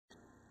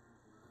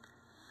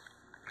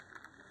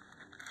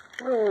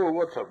Oh,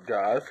 what's up,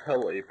 guys?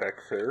 Hell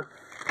Apex here.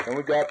 And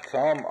we got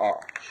some, oh,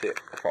 shit,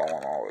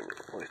 falling all over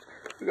the place.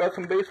 We got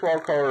some baseball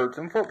cards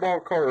and football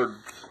cards.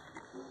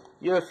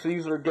 Yes,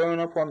 these are going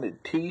up on the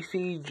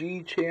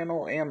TCG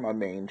channel and my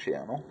main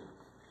channel.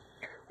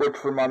 Which,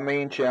 for my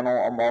main channel,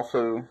 I'm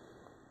also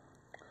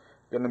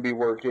going to be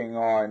working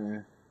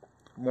on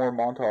more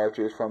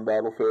montages from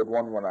Battlefield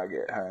 1 when I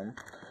get home.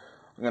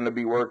 I'm going to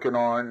be working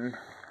on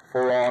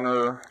For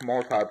Honor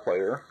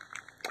multiplayer.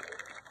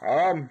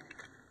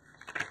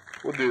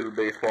 We'll do the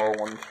baseball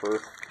ones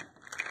first.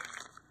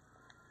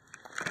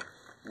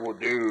 We'll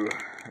do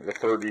the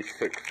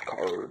 36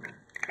 card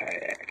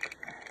pack.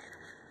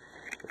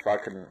 If I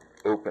can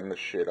open this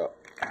shit up.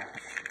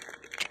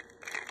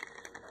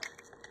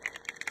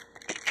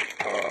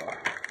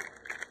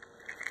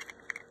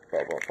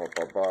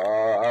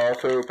 I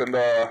also opened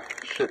a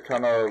shit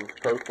ton of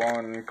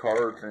Pokemon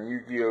cards and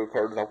Yu-Gi-Oh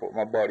cards up with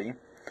my buddy.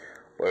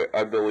 But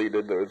I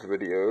deleted those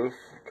videos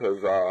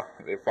because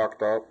they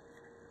fucked up.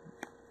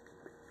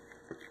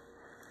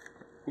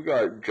 We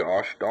got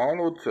Josh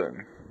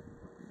Donaldson,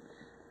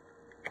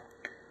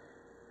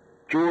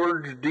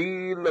 George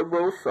D. La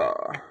Rosa,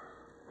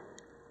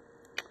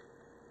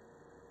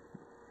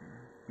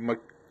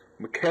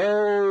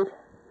 Maikel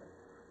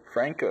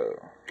Franco,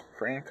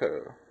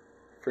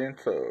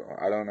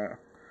 I don't know,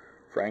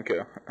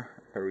 Franco,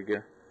 there we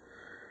go,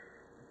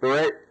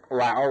 Brett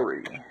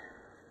Lowry,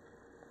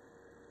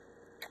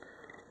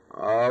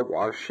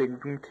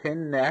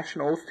 Washington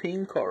Nationals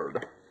team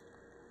card.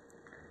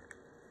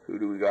 Who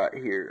do we got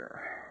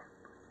here?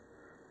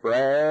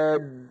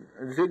 Brad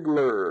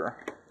Ziegler,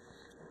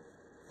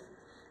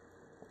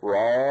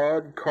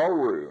 Rod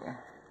Carew,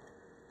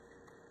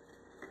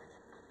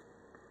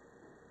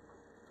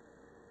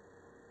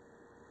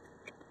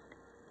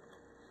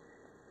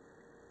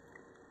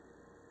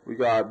 we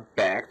got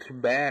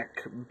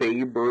back-to-back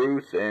Babe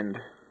Ruth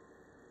and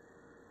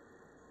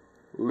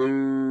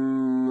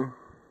Lou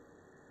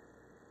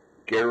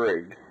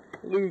Gehrig.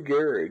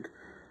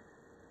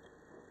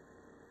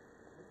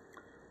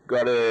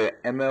 Got a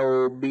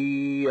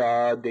MLB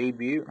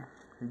debut,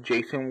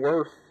 Jason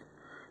Worth,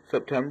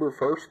 September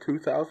 1st,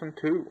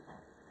 2002.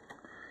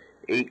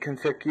 8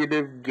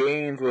 consecutive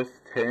games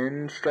with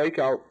 10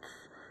 strikeouts.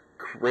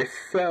 Chris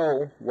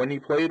Sale, when he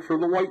played for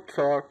the White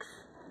Sox.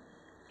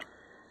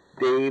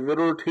 David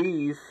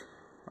Ortiz.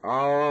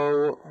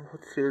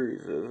 What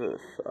series is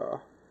this?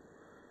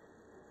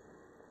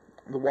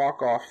 The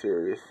walk-off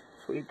series.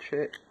 Sweet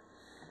shit.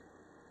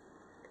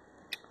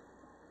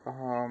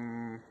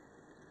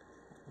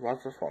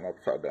 Why's this one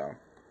upside down?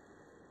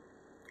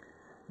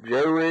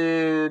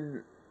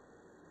 Jared,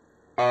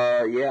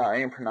 yeah, I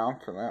ain't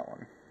pronouncing that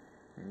one.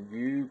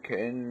 You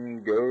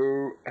can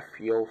go F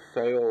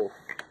yourself.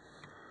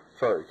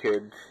 Sorry,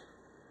 kids.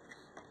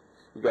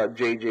 We got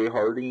J.J.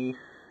 Hardy.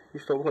 He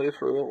still plays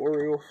for the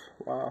Orioles.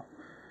 Wow.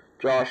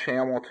 Josh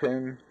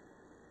Hamilton.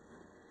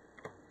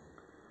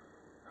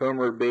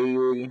 Homer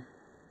Bailey.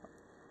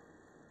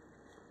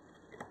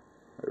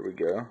 There we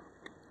go.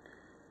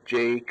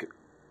 Jake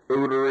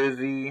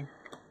Odorizzi,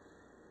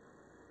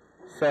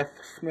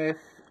 Seth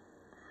Smith.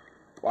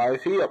 Why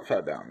is he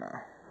upside down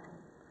now?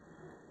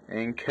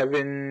 And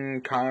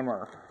Kevin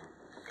Kimmer,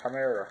 I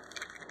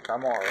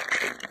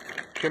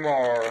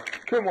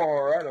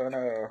don't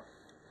know.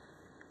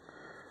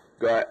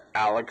 Got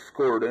Alex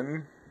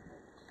Gordon,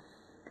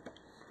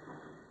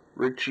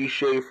 Richie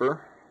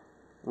Schaefer,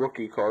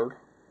 rookie card.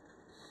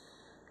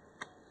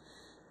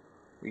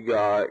 We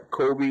got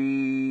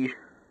Kobe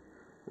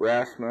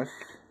Rasmus,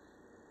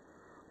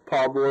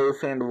 Pablo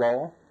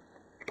Sandoval,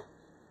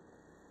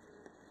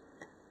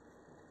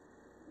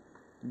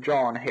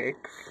 John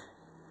Hicks.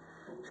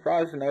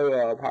 Surprised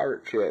no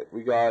Pirates yet.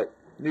 We got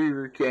New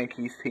York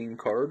Yankees team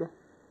card.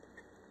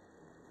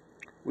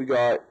 We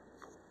got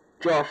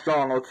Josh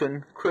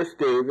Donaldson, Chris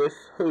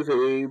Davis,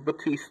 Jose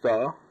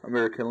Bautista,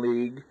 American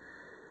League,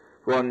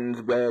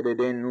 runs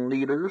batted in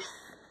leaders.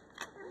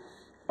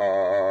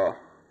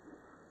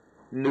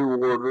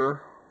 New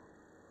Order,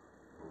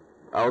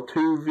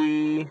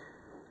 Altuve,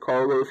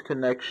 Carlos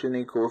Connection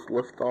equals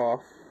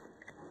liftoff.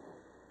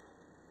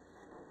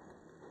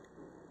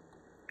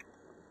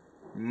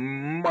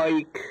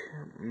 Mike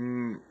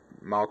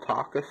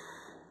Moustakas,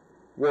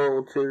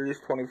 World Series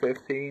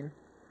 2015.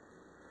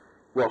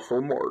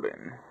 Russell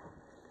Martin,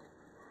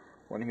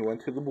 when he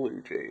went to the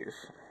Blue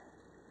Jays.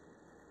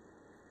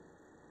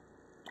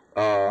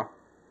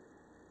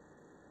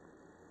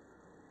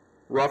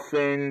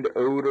 Roughened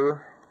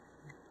Odor.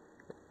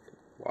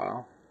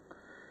 Wow.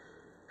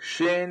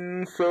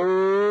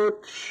 Shinzo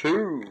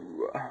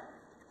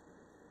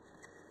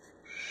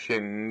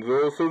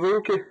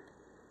Suzuki,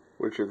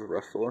 which is a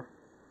wrestler.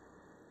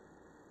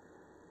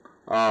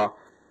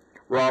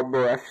 Rob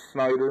F.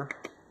 Snyder,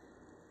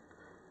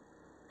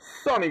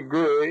 Sonny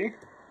Gray,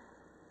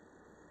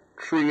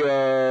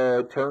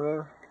 Tria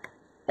Turner,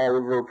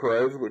 Oliver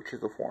Perez, which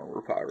is a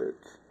former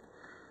Pirates,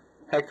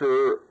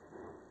 Hector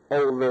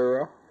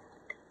Oliveira,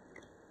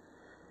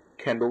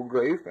 Kendall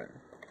Graveman.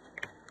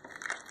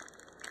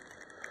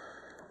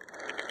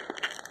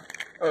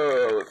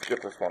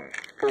 get this one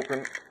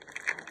open.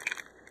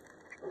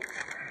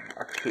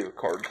 I can see the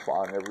cards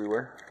flying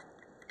everywhere.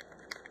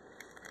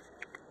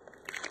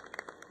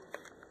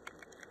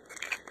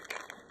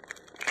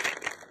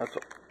 That's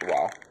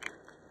wow.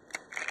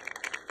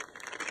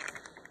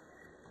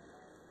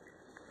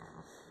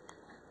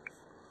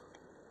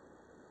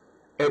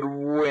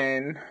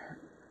 Edwin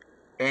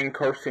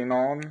Encarnacion.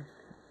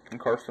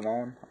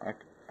 I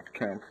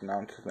can't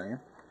pronounce his name.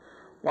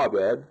 My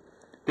bad.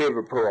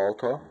 David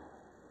Peralta.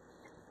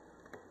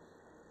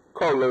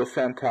 Carlos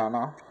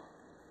Santana.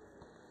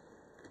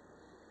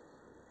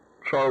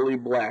 Charlie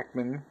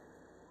Blackmon.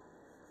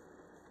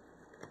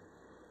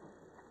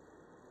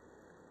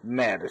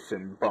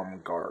 Madison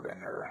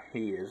Bumgarner.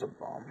 He is a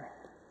bum.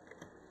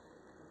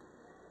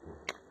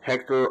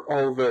 Hector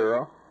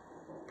Olvera.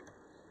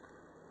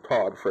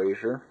 Todd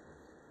Frazier.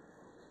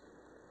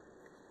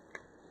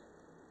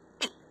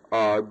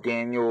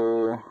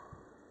 Daniel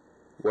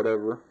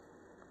whatever.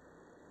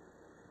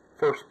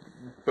 First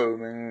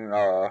Bowman,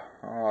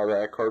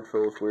 that card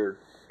feels weird.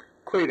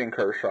 Clayton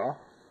Kershaw.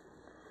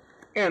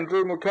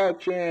 Andrew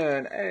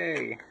McCutchen,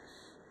 hey.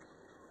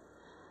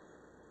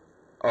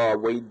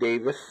 Wade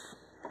Davis.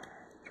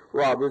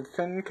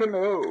 Robinson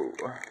Cano.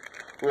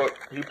 Look,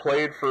 he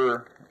played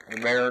for the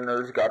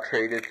Mariners, got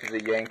traded to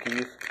the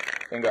Yankees,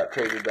 and got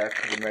traded back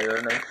to the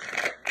Mariners,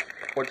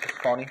 which is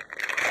funny.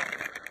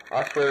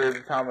 I swear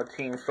every time a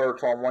team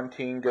starts on one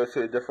team, goes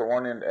to a different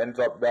one, and ends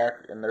up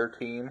back in their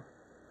team,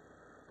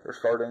 their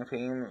starting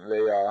team,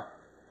 they, are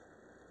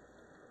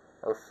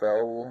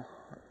failures.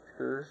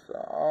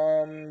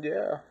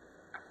 Yeah.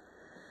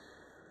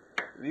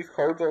 These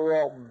cards are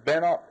all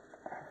bent up.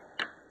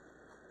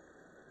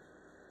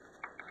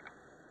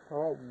 They're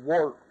all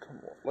warped.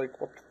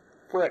 Like, what the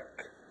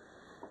frick?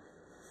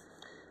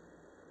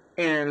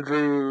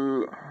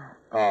 Andrew,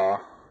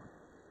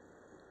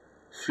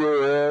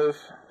 Suarez,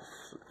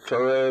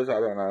 I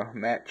don't know,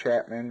 Matt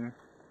Chapman,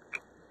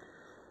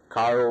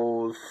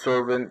 Kyle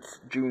Servants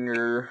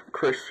Jr.,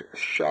 Chris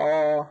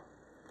Shaw,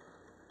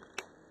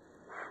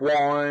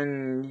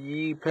 Juan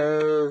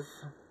Yepez,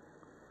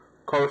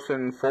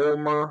 Carson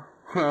Fulmer,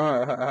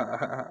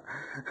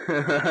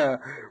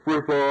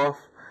 rip off,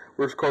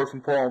 where's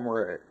Carson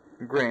Palmer at?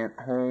 Grant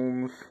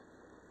Holmes,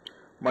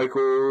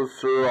 Michael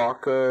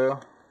Soroka,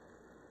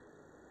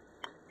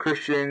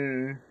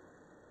 Christian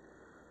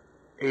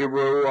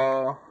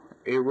Arroyo,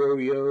 I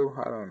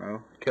don't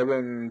know,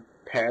 Kevin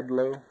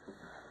Padlo.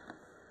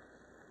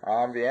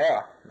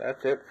 Yeah,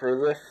 that's it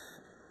for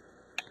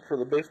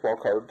the baseball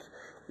cards.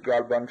 We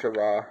got a bunch of,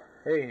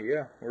 hey,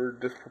 yeah, we're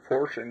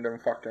disproportioned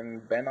and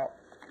fucking bent up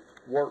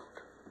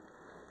work.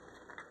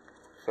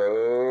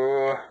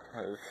 So,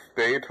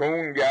 stay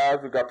tuned, guys.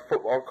 We got the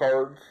football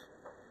cards.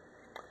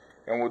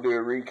 And we'll do a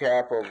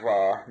recap of,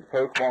 the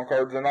Pokemon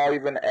cards. And I'll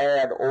even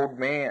add Old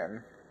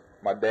Man,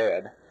 my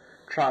dad,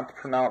 trying to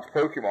pronounce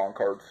Pokemon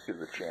cards to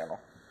the channel.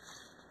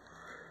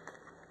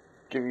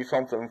 Give you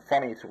something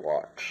funny to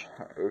watch.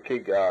 Okay,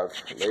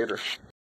 guys. Later.